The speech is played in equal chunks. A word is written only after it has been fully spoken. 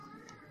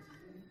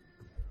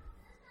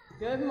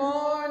Good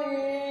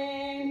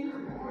morning.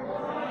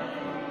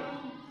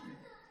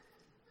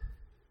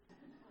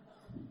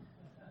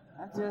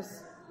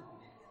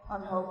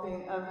 I'm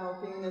hoping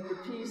that the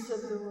peace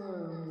of the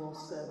room will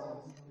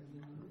settle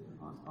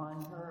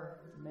on her,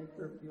 make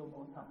her feel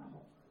more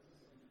comfortable.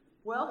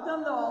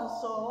 Welcome to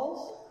All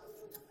Souls.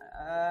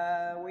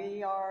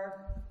 We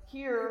are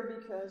here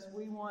because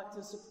we want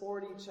to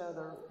support each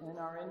other in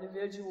our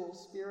individual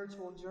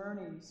spiritual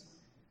journeys.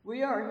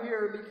 We are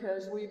here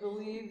because we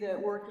believe that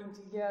working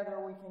together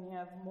we can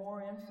have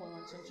more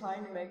influence in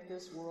trying to make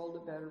this world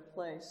a better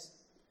place.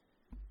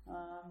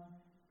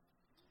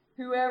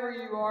 Whoever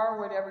you are,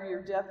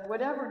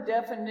 whatever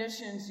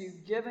definitions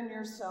you've given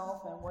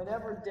yourself and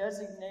whatever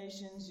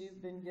designations you've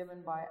been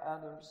given by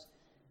others,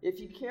 if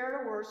you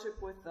care to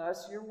worship with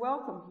us, you're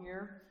welcome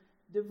here.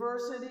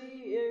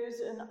 Diversity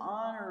is an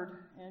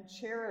honored and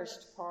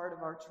cherished part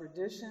of our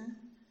tradition.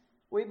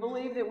 We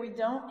believe that we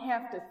don't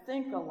have to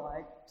think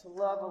alike to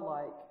love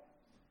alike,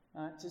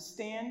 to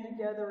stand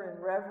together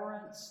in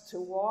reverence, to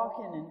walk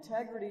in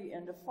integrity,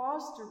 and to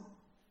foster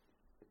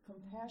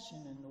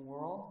compassion in the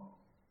world.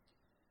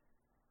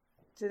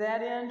 To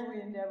that end,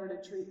 we endeavor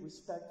to treat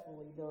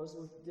respectfully those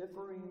with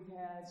differing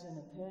paths and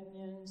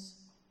opinions.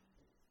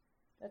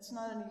 That's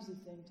not an easy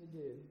thing to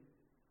do,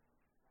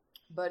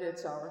 but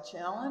it's our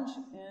challenge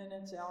and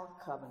it's our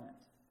covenant.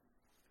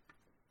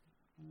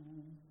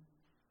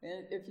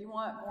 And if you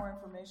want more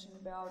information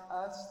about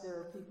us, there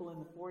are people in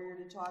the foyer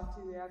to talk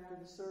to after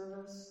the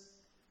service.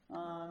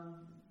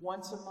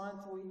 Once a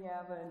month, we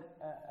have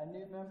a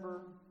new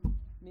member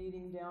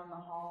meeting down the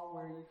hall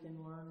where you can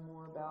learn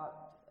more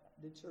about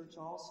the church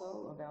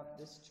also, about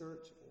this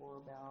church, or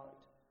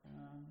about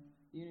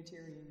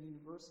Unitarian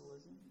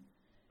Universalism.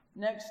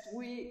 Next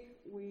week,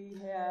 we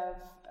have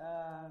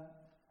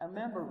a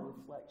member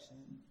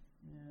reflection,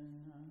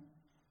 and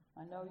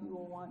I know you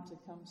will want to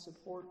come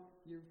support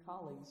your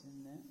colleagues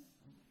in that.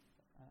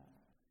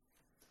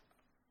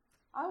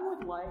 I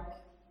would like,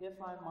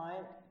 if I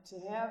might, to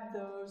have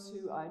those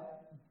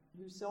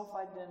who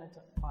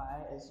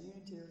self-identify as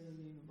Unitarian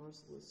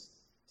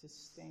Universalists to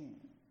stand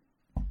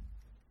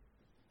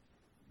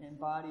in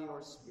body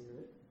or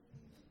spirit.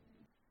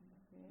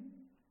 Okay.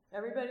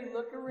 Everybody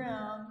look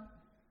around,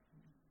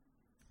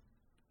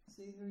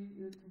 see who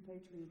your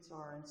compatriots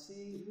are, and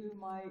see who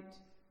might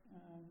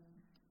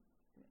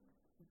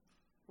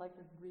like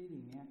a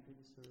greeting after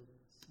the service.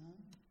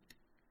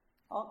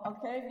 Huh?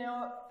 Okay,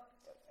 now,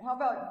 how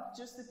about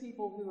just the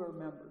people who are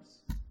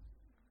members?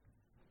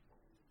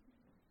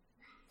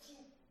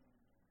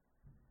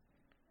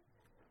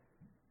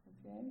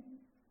 Okay?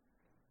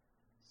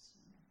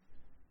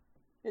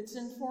 It's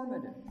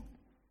informative.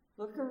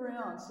 Look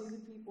around, see the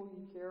people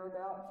you care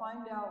about,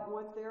 find out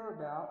what they're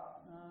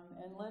about,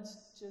 and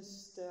let's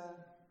just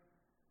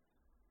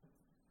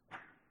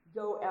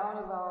go out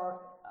of our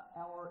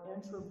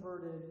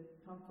introverted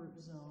comfort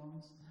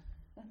zones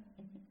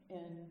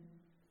and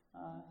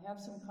have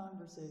some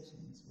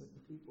conversations with the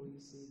people you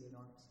see that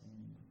aren't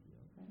standing with you,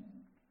 okay?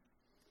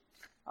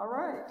 All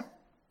right.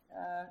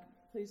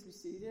 Please be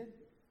seated.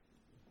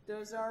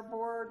 Does our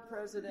board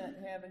president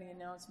have any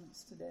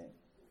announcements today?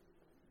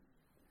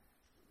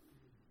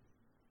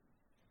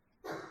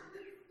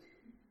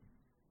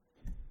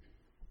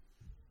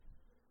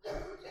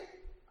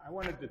 I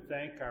wanted to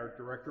thank our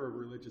Director of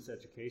Religious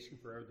Education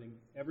for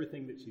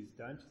everything that she's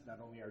done. She's not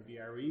only our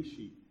DRE,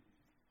 she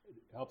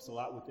helps a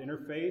lot with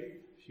interfaith.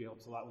 She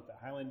helps a lot with the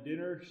Highland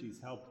Dinner. She's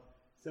helped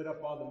set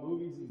up all the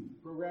movies and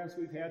programs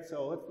we've had.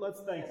 So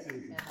let's thank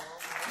Susan.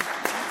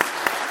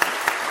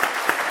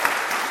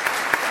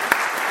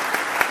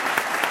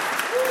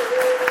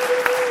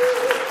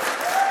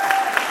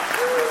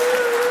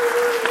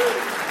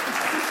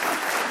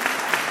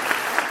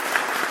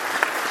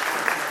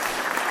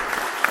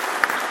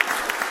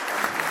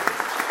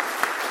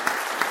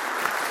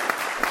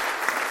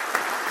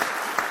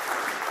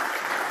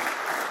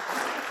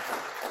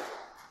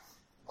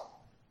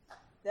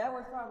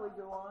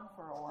 Go on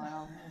for a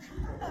while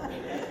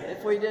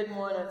if we didn't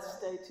want to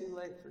stay too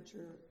late for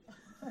church.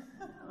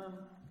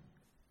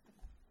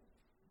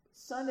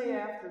 Sunday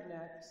after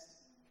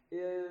next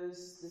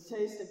is the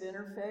Taste of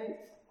Interfaith.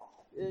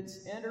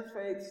 It's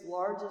Interfaith's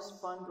largest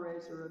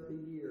fundraiser of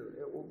the year.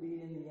 It will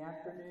be in the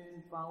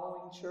afternoon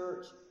following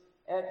church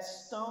at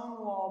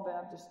Stonewall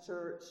Baptist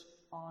Church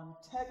on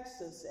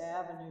Texas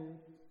Avenue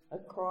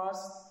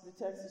across the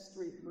Texas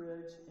Street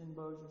Bridge in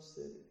Bossier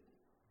City.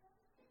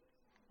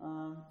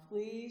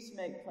 Please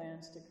make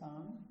plans to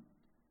come.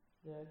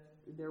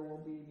 There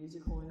will be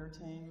musical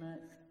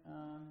entertainment,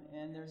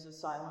 and there's a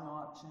silent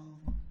auction.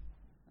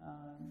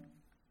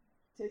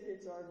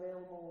 Tickets are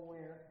available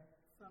where?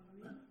 From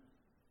me.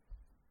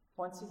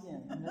 Once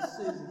again, Miss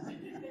Susan.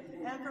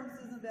 And from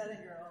Susan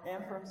Bettinger.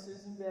 And from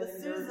Susan The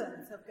Bettinger.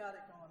 Susans have got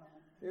it going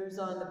on. There's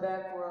on the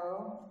back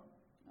row.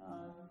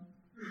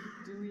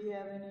 Do we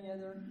have any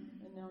other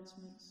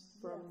announcements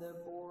from the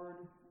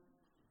board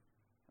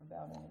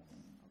about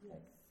anything? Okay.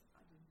 Yes,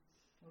 I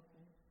do.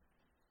 Okay.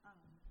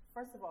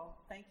 First of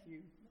all, thank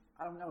you.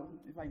 I don't know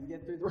if I can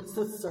get through the rest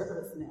of the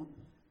service now.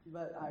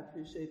 but I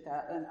appreciate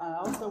that. And I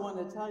also want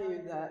to tell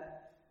you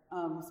that,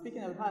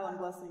 speaking of Highland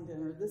Blessing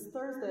Dinner, this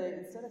Thursday,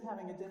 instead of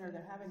having a dinner,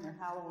 they're having their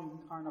Halloween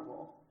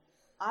carnival.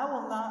 I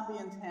will not be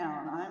in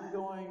town. I'm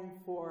going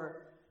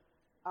for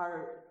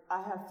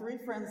I have 3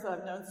 friends that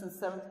I've known since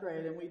 7th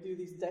grade, and we do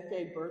these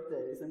decade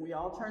birthdays, and we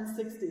all turn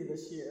 60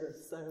 this year.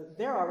 So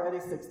they're already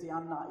 60.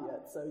 I'm not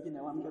yet. So, you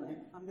know, I'm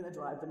gonna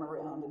drive them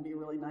around and be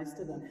really nice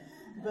to them.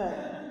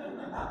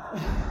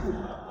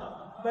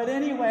 But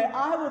anyway,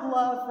 I would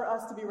love for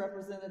us to be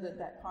represented at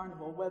that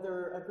carnival.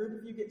 Whether a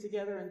group of you get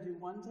together and do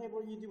one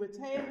table, you do a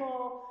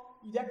table,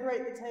 you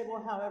decorate the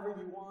table however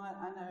you want.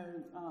 I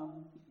know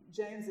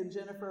James and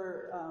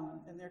Jennifer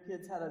and their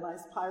kids had a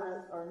nice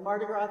pirate or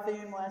Mardi Gras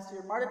theme last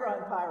year, Mardi Gras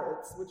and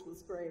Pirates, which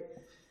was great.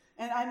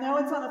 And I know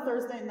it's on a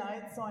Thursday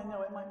night, so I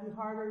know it might be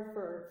harder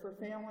for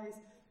families.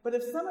 But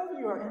if some of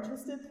you are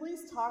interested,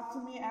 please talk to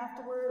me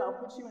afterward. I'll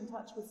put you in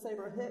touch with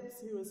Sabre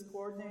Hicks, who is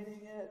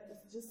coordinating it,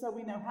 just so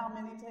we know how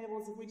many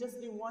tables. If we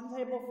just do one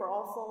table for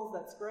All Souls,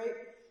 that's great.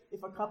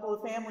 If a couple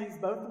of families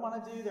both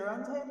want to do their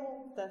own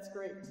table, that's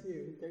great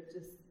too.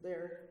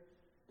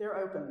 They're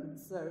open,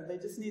 so they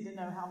just need to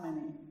know how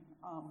many.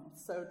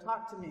 So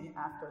talk to me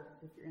after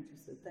if you're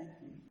interested. Thank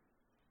you.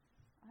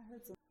 I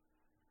heard some.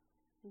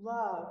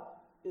 Love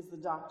is the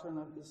doctrine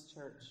of this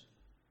church.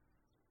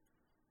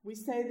 We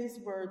say these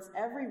words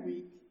every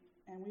week,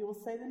 and we will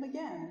say them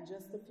again in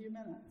just a few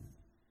minutes.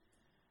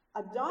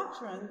 A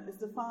doctrine is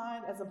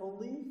defined as a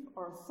belief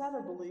or a set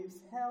of beliefs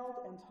held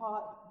and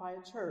taught by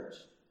a church,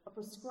 a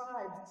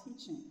prescribed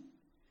teaching.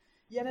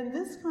 Yet in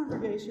this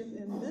congregation,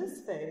 in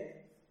this faith,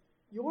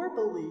 your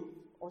belief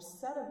or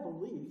set of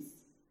beliefs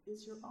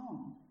is your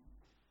own.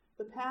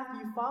 The path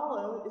you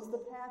follow is the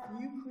path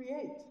you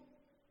create.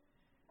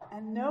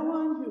 And no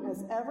one who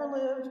has ever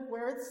lived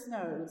where it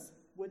snows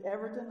would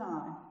ever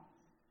deny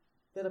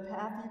that a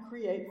path you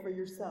create for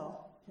yourself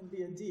can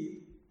be a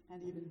deep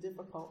and even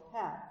difficult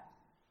path.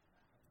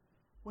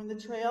 When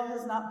the trail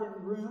has not been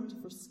groomed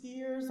for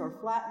skiers or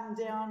flattened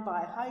down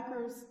by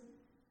hikers,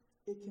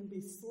 it can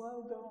be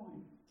slow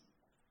going.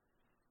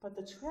 But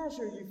the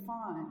treasure you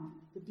find,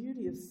 the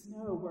beauty of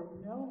snow where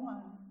no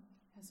one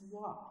has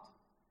walked,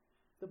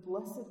 the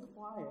blessed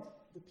quiet,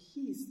 the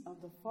peace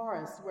of the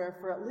forest where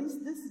for at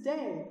least this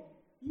day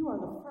you are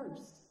the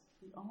first,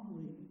 the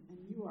only, and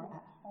you are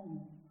at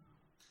home.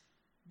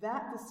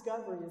 That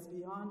discovery is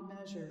beyond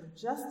measure.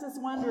 Just as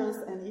wondrous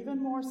and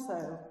even more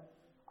so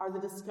are the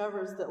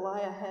discoveries that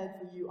lie ahead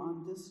for you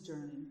on this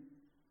journey,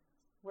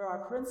 where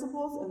our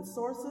principles and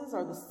sources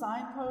are the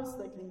signposts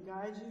that can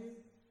guide you.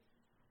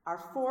 Our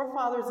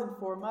forefathers and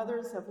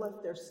foremothers have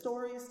left their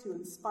stories to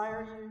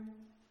inspire you,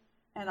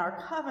 and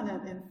our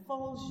covenant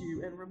enfolds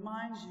you and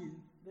reminds you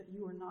that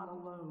you are not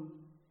alone,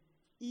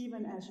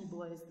 even as you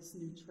blaze this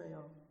new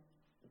trail.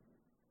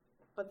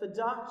 But the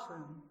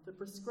doctrine, the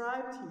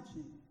prescribed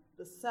teaching,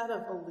 the set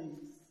of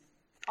beliefs,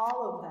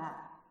 all of that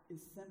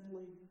is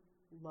simply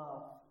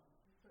love.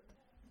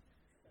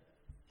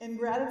 In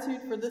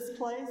gratitude for this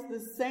place,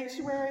 this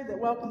sanctuary that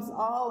welcomes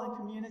all in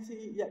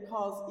community, yet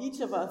calls each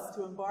of us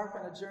to embark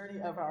on a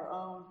journey of our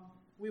own,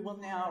 we will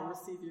now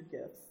receive your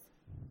gifts.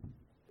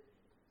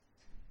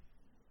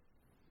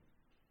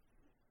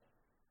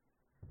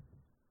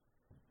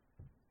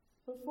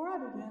 Before I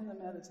begin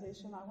the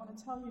meditation, I want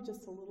to tell you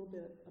just a little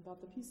bit about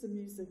the piece of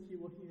music you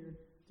will hear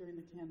during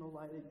the candle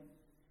lighting.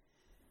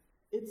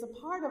 It's a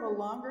part of a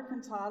longer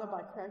cantata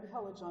by Craig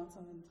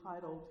Hella-Johnson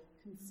entitled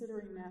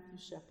Considering Matthew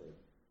Shepard,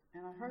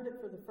 and I heard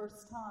it for the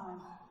first time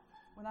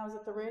when I was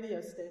at the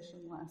radio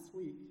station last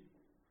week.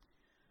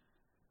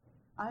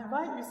 I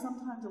invite you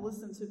sometime to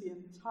listen to the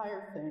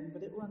entire thing,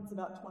 but it runs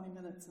about 20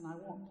 minutes and I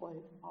won't play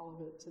all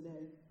of it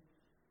today.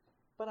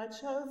 But I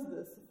chose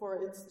this for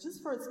its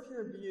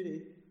pure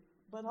beauty,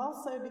 but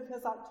also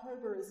because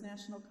October is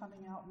National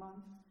Coming Out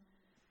Month.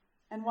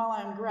 And while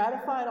I'm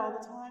gratified all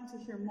the time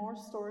to hear more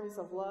stories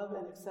of love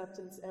and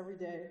acceptance every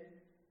day,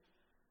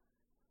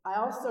 I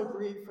also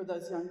grieve for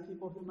those young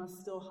people who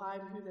must still hide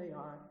who they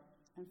are,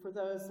 and for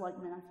those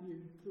like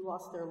Matthew who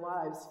lost their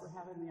lives for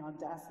having the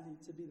audacity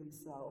to be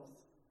themselves.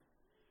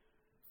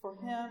 For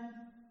him,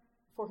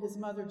 for his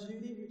mother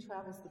Judy, who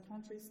travels the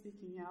country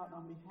speaking out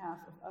on behalf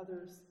of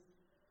others,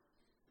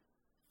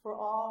 for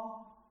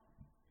all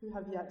who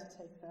have yet to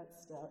take that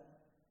step,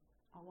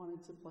 I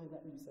wanted to play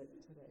that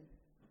music today.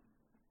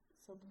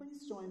 So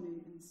please join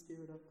me in the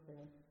spirit of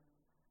prayer.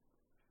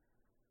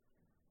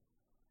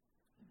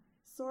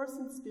 Source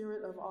and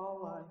spirit of all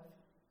life,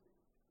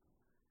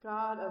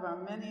 God of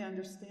our many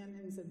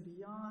understandings and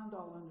beyond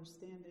all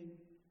understanding,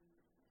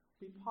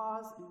 we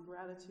pause in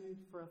gratitude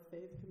for a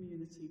faith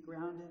community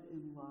grounded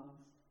in love,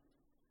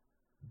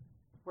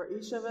 where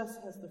each of us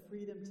has the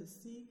freedom to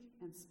seek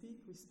and speak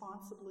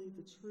responsibly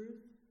the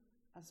truth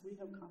as we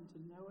have come to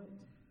know it,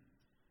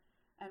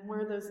 and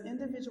where those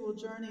individual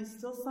journeys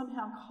still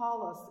somehow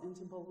call us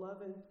into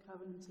beloved,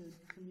 covenanted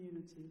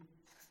community.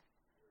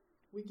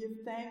 We give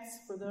thanks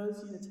for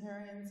those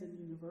Unitarians and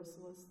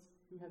Universalists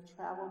who have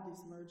traveled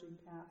these merging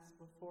paths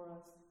before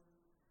us,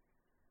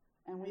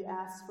 and we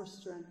ask for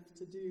strength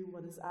to do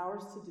what is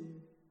ours to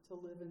do, to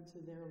live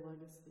into their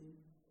legacy.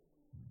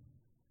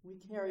 We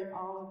carry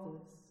all of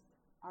this,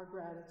 our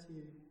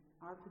gratitude,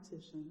 our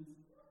petitions,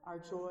 our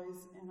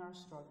joys and our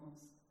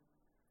struggles,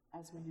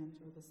 as we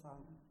enter the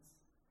silence.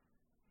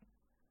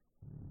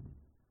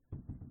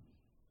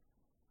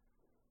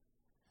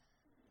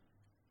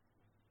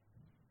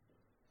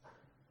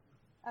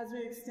 As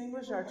we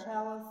extinguish our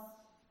chalice,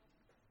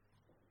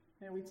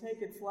 may we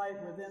take its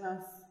light within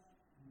us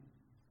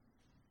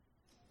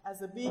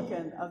as a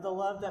beacon of the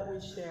love that we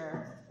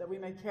share, that we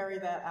may carry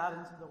that out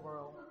into the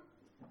world.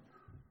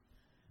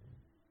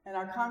 And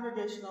our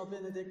congregational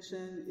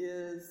benediction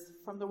is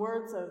from the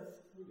words of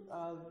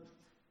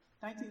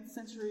 19th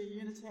century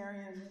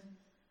Unitarian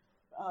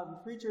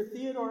preacher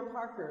Theodore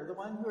Parker, the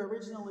one who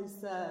originally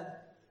said,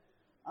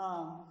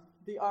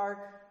 the arc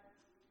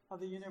of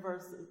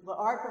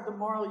the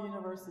moral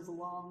universe is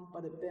long,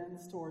 but it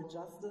bends toward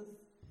justice.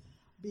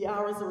 Be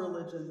ours a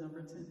religion, number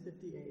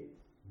 1058.